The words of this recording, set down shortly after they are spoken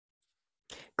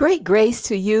Great grace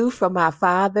to you from our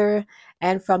Father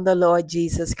and from the Lord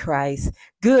Jesus Christ.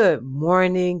 Good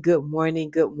morning, good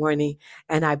morning, good morning.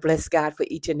 And I bless God for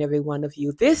each and every one of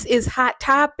you. This is Hot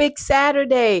Topic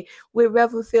Saturday with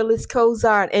Reverend Phyllis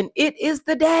Cozart. And it is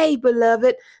the day,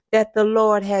 beloved, that the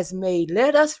Lord has made.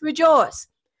 Let us rejoice.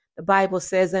 The Bible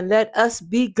says, and let us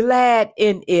be glad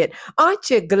in it.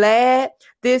 Aren't you glad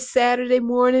this Saturday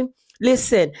morning?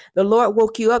 Listen, the Lord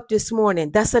woke you up this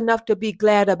morning. That's enough to be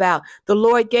glad about. The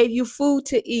Lord gave you food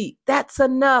to eat. That's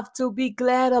enough to be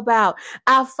glad about.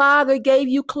 Our Father gave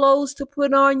you clothes to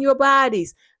put on your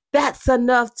bodies. That's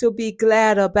enough to be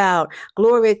glad about.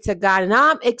 Glory to God. And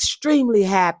I'm extremely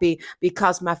happy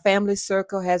because my family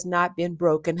circle has not been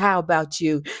broken. How about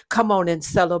you? Come on and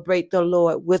celebrate the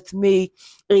Lord with me.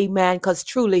 Amen. Because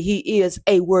truly he is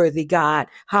a worthy God.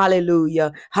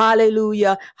 Hallelujah.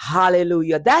 Hallelujah.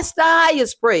 Hallelujah. That's the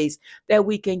highest praise that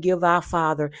we can give our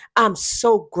Father. I'm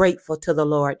so grateful to the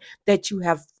Lord that you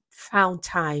have found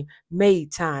time,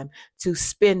 made time to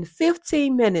spend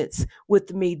 15 minutes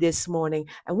with me this morning.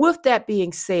 And with that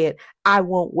being said, I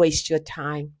won't waste your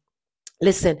time.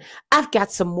 Listen, I've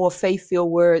got some more faith-filled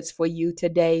words for you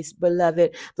today,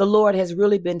 beloved. The Lord has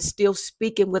really been still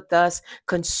speaking with us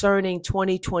concerning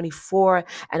 2024.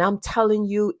 And I'm telling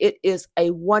you, it is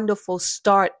a wonderful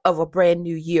start of a brand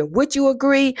new year. Would you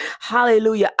agree?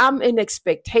 Hallelujah. I'm in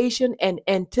expectation and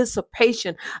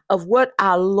anticipation of what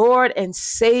our Lord and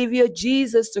Savior,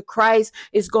 Jesus the Christ,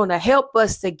 is going to help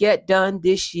us to get done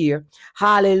this year.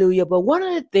 Hallelujah. But one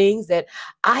of the things that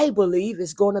I believe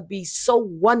is going to be so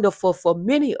wonderful for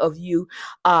many of you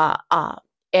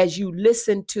as you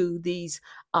listen to these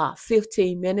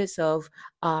 15 minutes of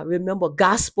remember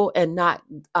gospel and not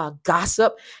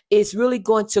gossip. It's really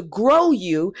going to grow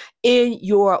you in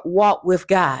your walk with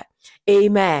God.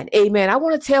 Amen. Amen. I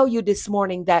want to tell you this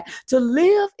morning that to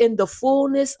live in the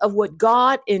fullness of what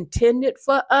God intended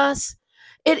for us,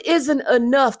 it isn't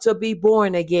enough to be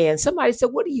born again. Somebody said,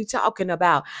 what are you talking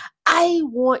about? I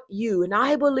want you, and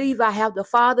I believe I have the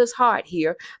Father's heart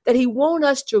here, that he wants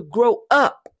us to grow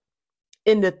up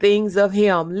in the things of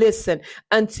him. Listen,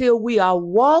 until we are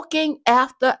walking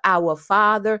after our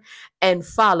Father and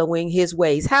following his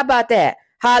ways. How about that?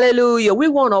 Hallelujah. We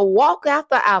want to walk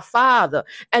after our Father,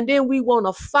 and then we want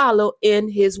to follow in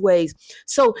his ways.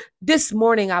 So this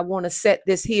morning, I want to set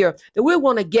this here, that we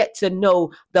want to get to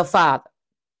know the Father.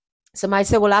 Somebody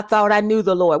said, well, I thought I knew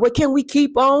the Lord. Well, can we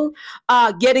keep on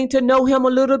getting to know him a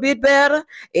little bit better?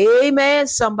 Amen.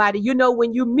 Somebody,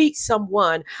 when you meet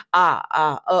someone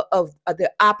of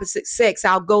the opposite sex,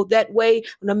 I'll go that way.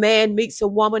 When a man meets a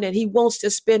woman and he wants to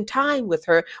spend time with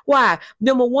her. Why?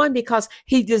 Number one, because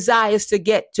he desires to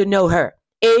get to know her.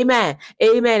 Amen.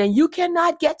 Amen. And you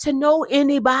cannot get to know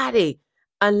anybody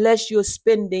unless you're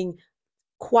spending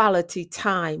quality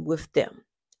time with them.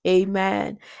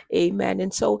 Amen. Amen.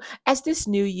 And so as this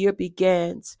new year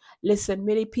begins, listen,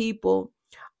 many people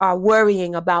are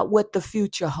worrying about what the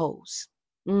future holds.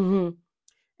 Mm-hmm.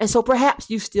 And so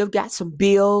perhaps you still got some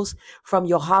bills from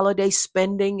your holiday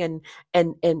spending and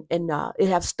it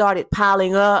have started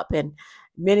piling up, and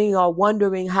many are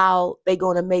wondering how they're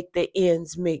going to make the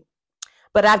ends meet.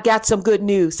 But I've got some good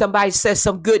news. Somebody says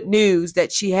some good news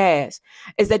that she has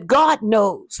is that God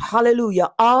knows,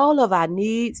 hallelujah, all of our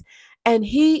needs, and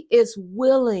he is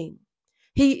willing.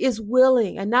 He is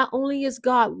willing. And not only is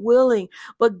God willing,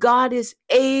 but God is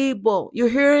able. You're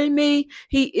hearing me?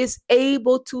 He is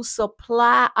able to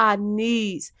supply our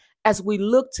needs as we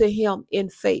look to him in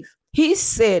faith. He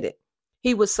said it.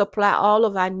 He would supply all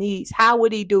of our needs. How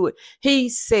would he do it? He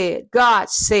said, God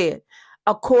said,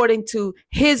 according to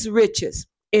his riches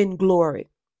in glory.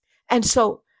 And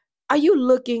so, are you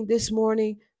looking this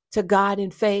morning to God in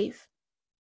faith?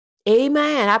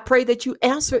 Amen. I pray that you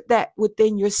answered that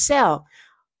within yourself.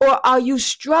 Or are you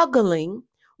struggling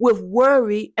with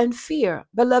worry and fear?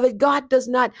 Beloved, God does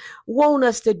not want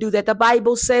us to do that. The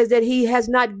Bible says that he has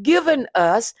not given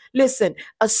us, listen,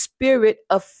 a spirit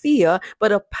of fear,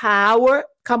 but of power,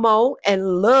 come on, and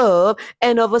love,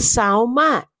 and of a sound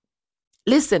mind.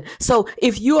 Listen, so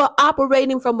if you are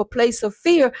operating from a place of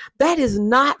fear, that is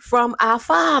not from our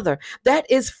Father. That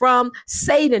is from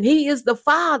Satan. He is the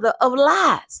father of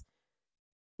lies.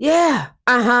 Yeah,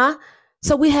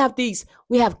 So we have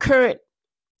current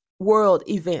world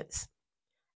events,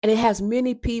 and it has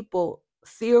many people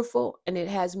fearful, and it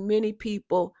has many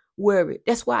people worried.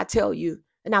 That's why I tell you,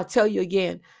 and I'll tell you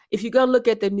again, if you're going to look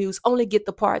at the news, only get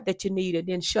the part that you need and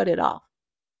then shut it off.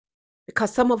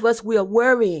 Because some of us, we are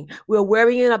worrying. We're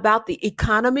worrying about the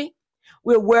economy.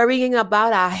 We're worrying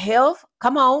about our health.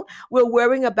 Come on. We're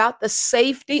worrying about the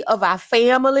safety of our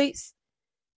families.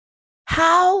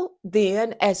 How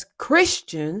then, as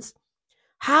Christians,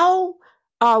 how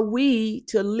are we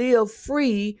to live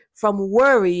free from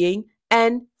worrying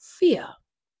and fear?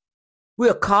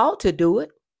 We're called to do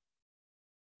it.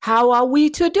 How are we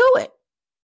to do it?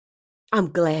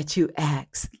 I'm glad you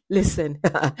asked. Listen,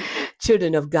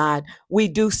 children of God, we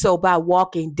do so by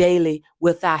walking daily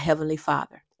with our Heavenly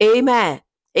Father. Amen.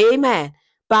 Amen.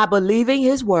 By believing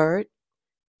His word,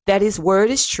 that His word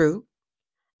is true,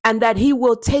 and that He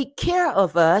will take care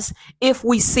of us if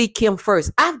we seek Him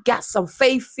first. I've got some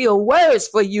faith-filled words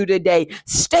for you today.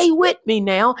 Stay with me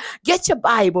now. Get your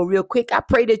Bible real quick. I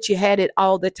pray that you had it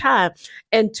all the time.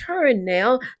 And turn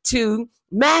now to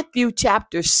Matthew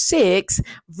chapter 6,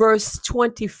 verse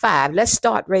 25. Let's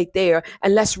start right there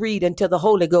and let's read until the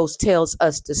Holy Ghost tells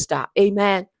us to stop.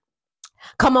 Amen.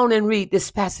 Come on and read this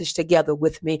passage together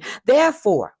with me.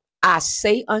 Therefore, I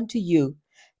say unto you,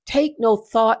 take no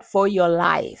thought for your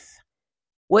life,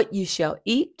 what you shall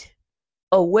eat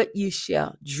or what you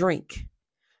shall drink,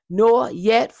 nor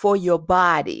yet for your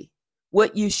body,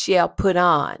 what you shall put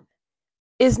on.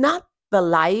 Is not the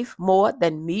life more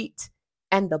than meat,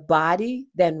 and the body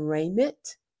than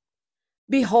raiment?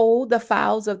 Behold the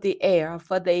fowls of the air,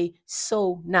 for they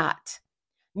sow not,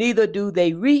 neither do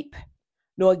they reap,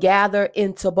 nor gather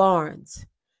into barns.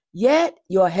 Yet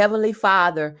your heavenly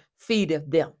Father feedeth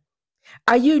them.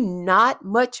 Are you not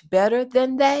much better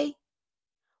than they?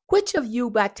 Which of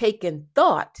you by taking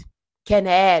thought can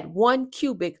add 1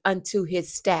 cubit unto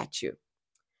his stature?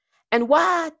 And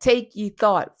why take ye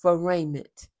thought for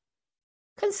raiment?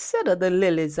 Consider the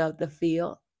lilies of the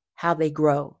field, how they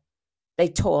grow. They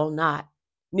toil not,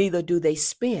 neither do they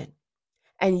spin.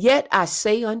 And yet I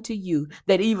say unto you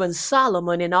that even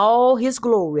Solomon in all his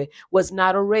glory was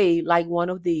not arrayed like one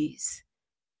of these.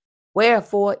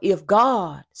 Wherefore, if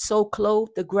God so clothe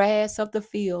the grass of the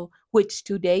field, which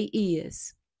today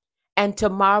is, and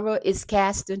tomorrow is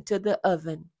cast into the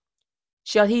oven,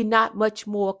 shall he not much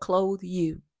more clothe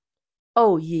you,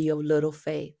 O ye of little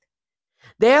faith?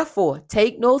 Therefore,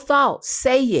 take no thought,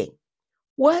 saying,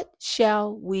 what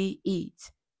shall we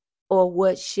eat? Or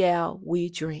what shall we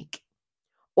drink?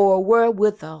 Or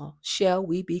wherewithal shall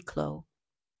we be clothed?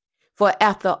 For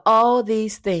after all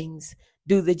these things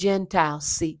do the Gentiles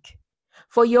seek.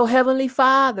 For your heavenly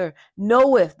Father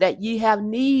knoweth that ye have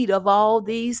need of all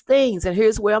these things. And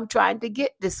here's where I'm trying to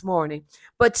get this morning.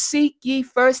 But seek ye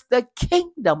first the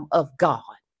kingdom of God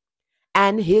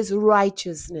and his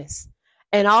righteousness,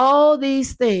 and all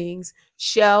these things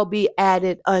shall be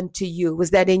added unto you.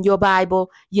 Was that in your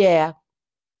Bible? Yeah.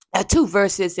 2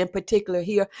 verses in particular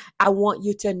here, I want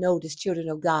you to notice, children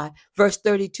of God. Verse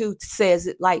 32 says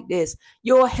it like this: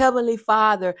 your heavenly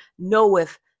Father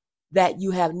knoweth that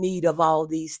you have need of all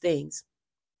these things.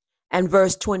 And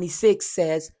verse 26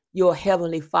 says, your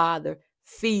heavenly Father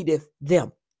feedeth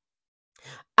them.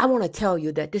 I want to tell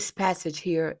you that this passage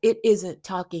here, it isn't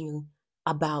talking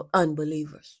about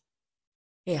unbelievers.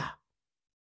 Yeah.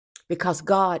 Because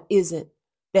God isn't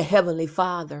the heavenly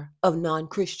Father of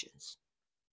non-Christians.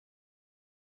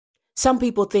 Some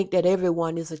people think that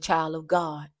everyone is a child of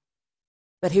God.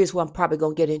 But here's where I'm probably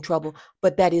going to get in trouble.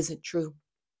 But that isn't true.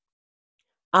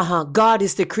 God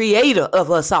is the creator of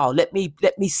us all. Let me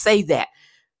say that.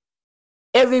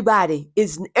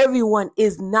 Everyone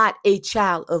is not a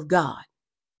child of God.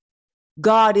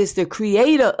 God is the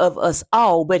creator of us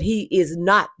all, but he is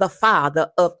not the father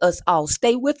of us all.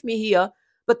 Stay with me here.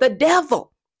 But the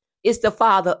devil is the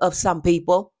father of some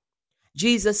people.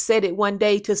 Jesus said it one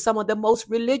day to some of the most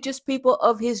religious people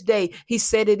of his day. He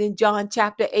said it in John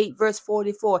chapter 8, verse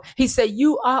 44. He said,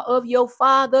 you are of your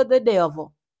father, the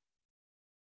devil.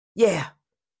 Yeah.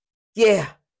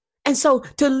 And so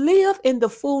to live in the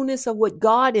fullness of what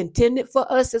God intended for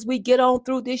us as we get on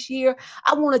through this year,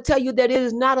 I want to tell you that it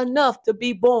is not enough to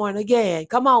be born again.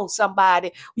 Come on,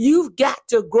 somebody. You've got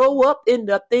to grow up in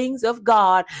the things of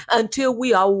God until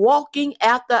we are walking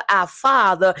after our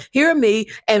Father, hear me,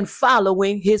 and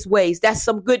following his ways. That's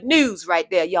some good news right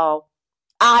there, y'all.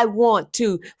 I want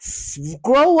to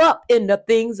grow up in the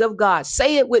things of God.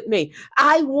 Say it with me.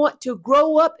 I want to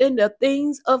grow up in the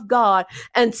things of God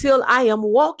until I am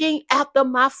walking after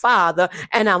my Father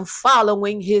and I'm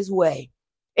following his way.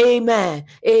 Amen.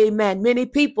 Amen. Many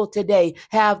people today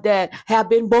have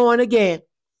been born again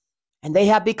and they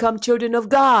have become children of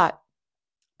God,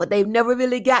 but they've never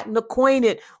really gotten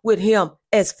acquainted with him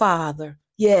as Father.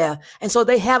 Yeah. And so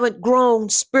they haven't grown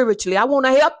spiritually. I want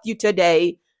to help you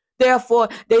today. Therefore,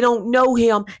 they don't know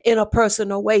him in a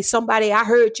personal way. Somebody, I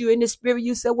heard you in the spirit.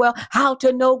 You said, well, how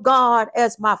to know God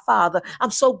as my Father?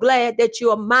 I'm so glad that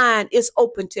your mind is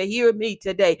open to hear me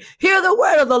today. Hear the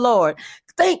word of the Lord.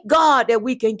 Thank God that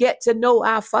we can get to know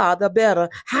our Father better.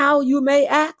 How, you may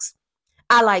ask?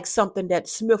 I like something that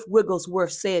Smith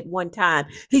Wigglesworth said one time.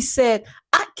 He said,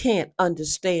 I can't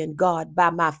understand God by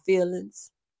my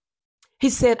feelings. He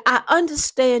said, I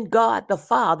understand God the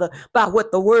Father by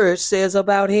what the word says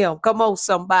about him. Come on,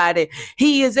 somebody.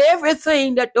 He is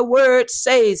everything that the word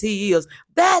says he is.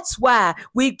 That's why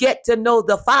we get to know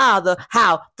the Father.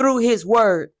 How? Through his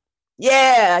word.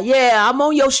 Yeah, I'm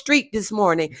on your street this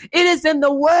morning. It is in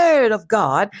the word of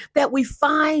God that we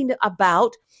find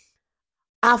about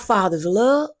our Father's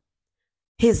love,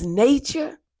 his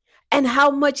nature, and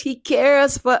how much he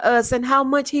cares for us and how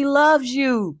much he loves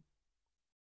you.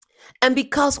 And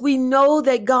because we know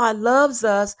that God loves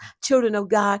us, children of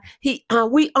God,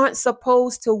 we aren't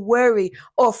supposed to worry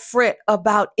or fret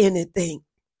about anything.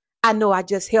 I know I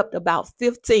just helped about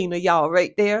 15 of y'all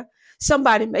right there.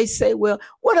 Somebody may say, well,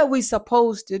 what are we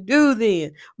supposed to do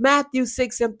then? Matthew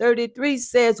 6:33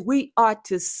 says we are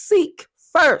to seek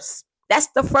first. That's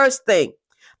the first thing,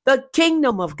 the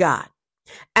kingdom of God.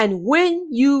 And when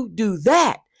you do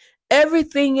that,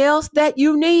 everything else that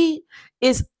you need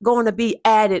is going to be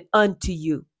added unto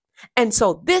you. And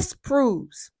so this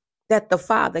proves that the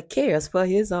Father cares for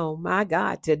his own. My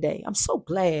God, today, I'm so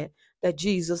glad that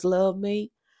Jesus loved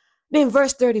me. Then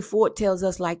verse 34 tells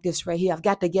us like this right here. I've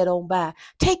got to get on by.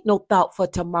 Take no thought for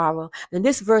tomorrow. And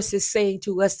this verse is saying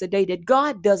to us today that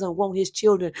God doesn't want his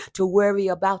children to worry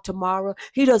about tomorrow.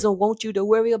 He doesn't want you to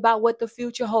worry about what the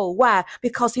future holds. Why?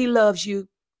 Because he loves you.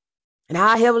 And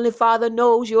our Heavenly Father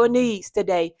knows your needs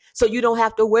today. So you don't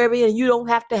have to worry and you don't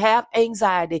have to have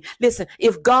anxiety. Listen,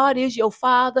 if God is your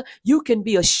Father, you can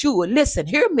be assured. Listen,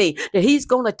 hear me, that he's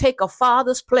going to take a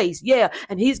father's place. Yeah.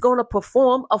 And he's going to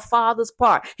perform a father's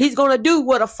part. He's going to do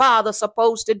what a father's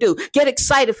supposed to do. Get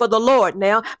excited for the Lord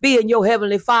now, being your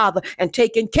Heavenly Father and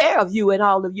taking care of you and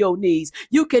all of your needs.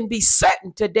 You can be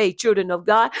certain today, children of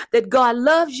God, that God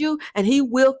loves you and he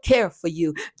will care for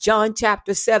you. John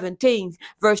chapter 17,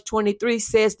 verse 23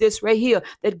 says this right here,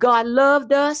 that God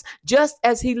loved us just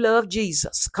as he loved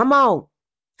Jesus. Come on.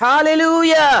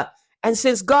 Hallelujah. And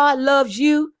since God loves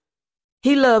you,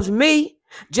 he loves me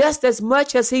just as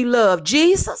much as he loved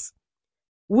Jesus.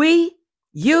 We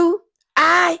don't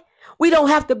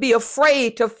have to be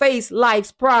afraid to face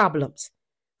life's problems.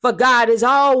 For God is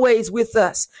always with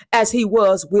us as he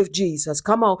was with Jesus.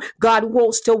 Come on. God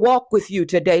wants to walk with you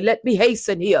today. Let me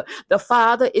hasten here. The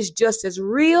Father is just as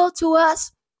real to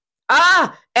us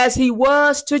as he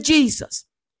was to Jesus,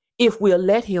 if we'll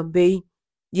let him be.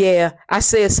 Yeah, I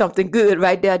said something good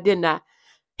right there, didn't I?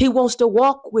 He wants to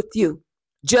walk with you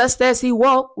just as he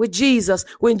walked with Jesus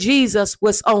when Jesus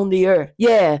was on the earth.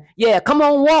 Yeah. Come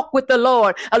on, walk with the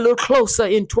Lord a little closer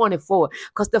in 24,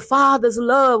 because the Father's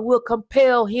love will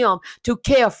compel him to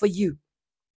care for you.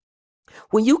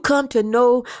 When you come to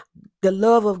know the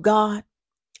love of God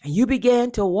and you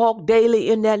begin to walk daily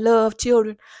in that love,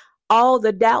 children, all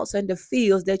the doubts and the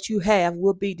fears that you have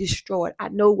will be destroyed. I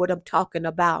know what I'm talking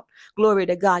about. Glory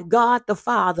to God. God the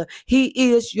Father, he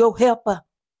is your helper.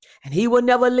 And he will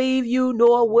never leave you,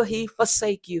 nor will he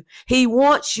forsake you. He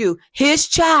wants you, his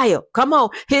child, come on,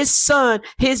 his son,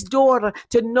 his daughter,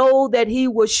 to know that he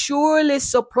will surely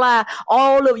supply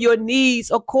all of your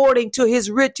needs according to his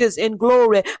riches in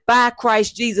glory by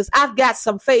Christ Jesus. I've got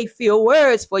some faith-filled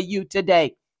words for you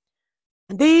today.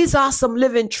 And these are some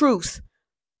living truths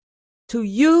to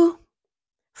you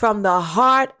from the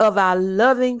heart of our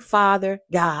loving Father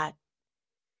God.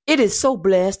 It is so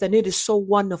blessed and it is so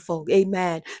wonderful,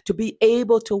 amen, to be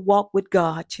able to walk with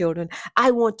God, children. I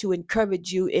want to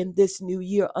encourage you in this new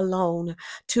year alone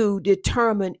to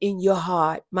determine in your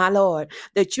heart, my Lord,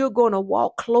 that you're going to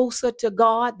walk closer to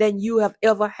God than you have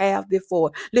ever have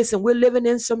before. Listen, we're living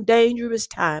in some dangerous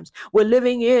times. We're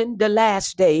living in the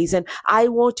last days, and I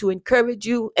want to encourage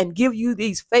you and give you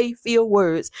these faith-filled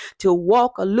words to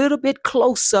walk a little bit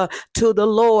closer to the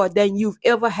Lord than you've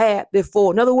ever had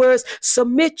before. In other words,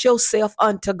 submit yourself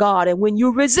unto God, and when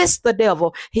you resist the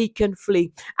devil, he can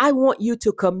flee. I want you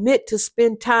to commit to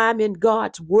spend time in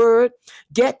God's word,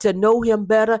 get to know him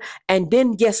better, and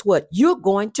then guess what? You're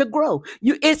going to grow.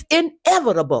 It's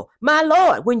inevitable, my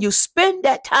Lord. When you spend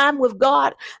that time with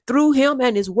God through him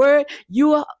and his word,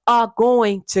 you are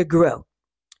going to grow.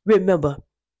 Remember,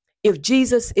 if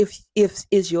Jesus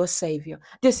is your Savior,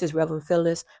 this is Reverend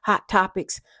Phyllis, Hot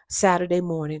Topics, Saturday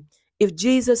morning. If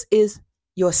Jesus is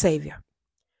your Savior,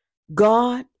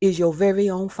 God is your very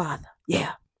own Father.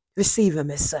 Yeah, receive him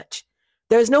as such.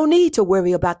 There's no need to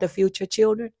worry about the future,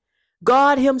 children.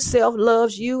 God himself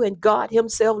loves you and God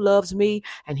himself loves me,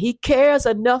 and he cares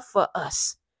enough for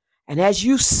us. And as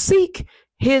you seek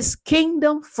his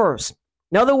kingdom first,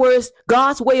 In other words,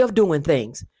 God's way of doing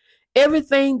things.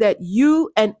 Everything that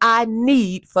you and I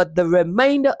need for the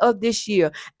remainder of this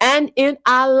year and in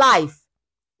our life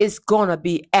is going to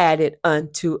be added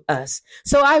unto us.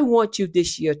 So I want you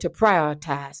this year to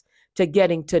prioritize to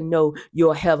getting to know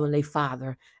your Heavenly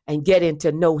Father and getting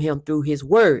to know Him through His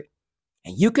Word.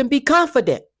 And you can be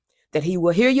confident that He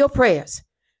will hear your prayers.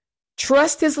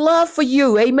 Trust His love for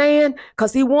you, amen,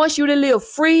 because He wants you to live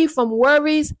free from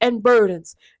worries and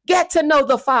burdens. Get to know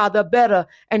the Father better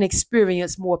and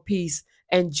experience more peace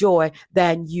and joy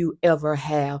than you ever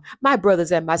have. My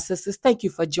brothers and my sisters, thank you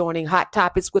for joining Hot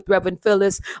Topics with Reverend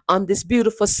Phyllis on this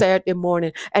beautiful Saturday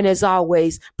morning. And as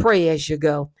always, pray as you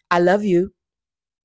go. I love you.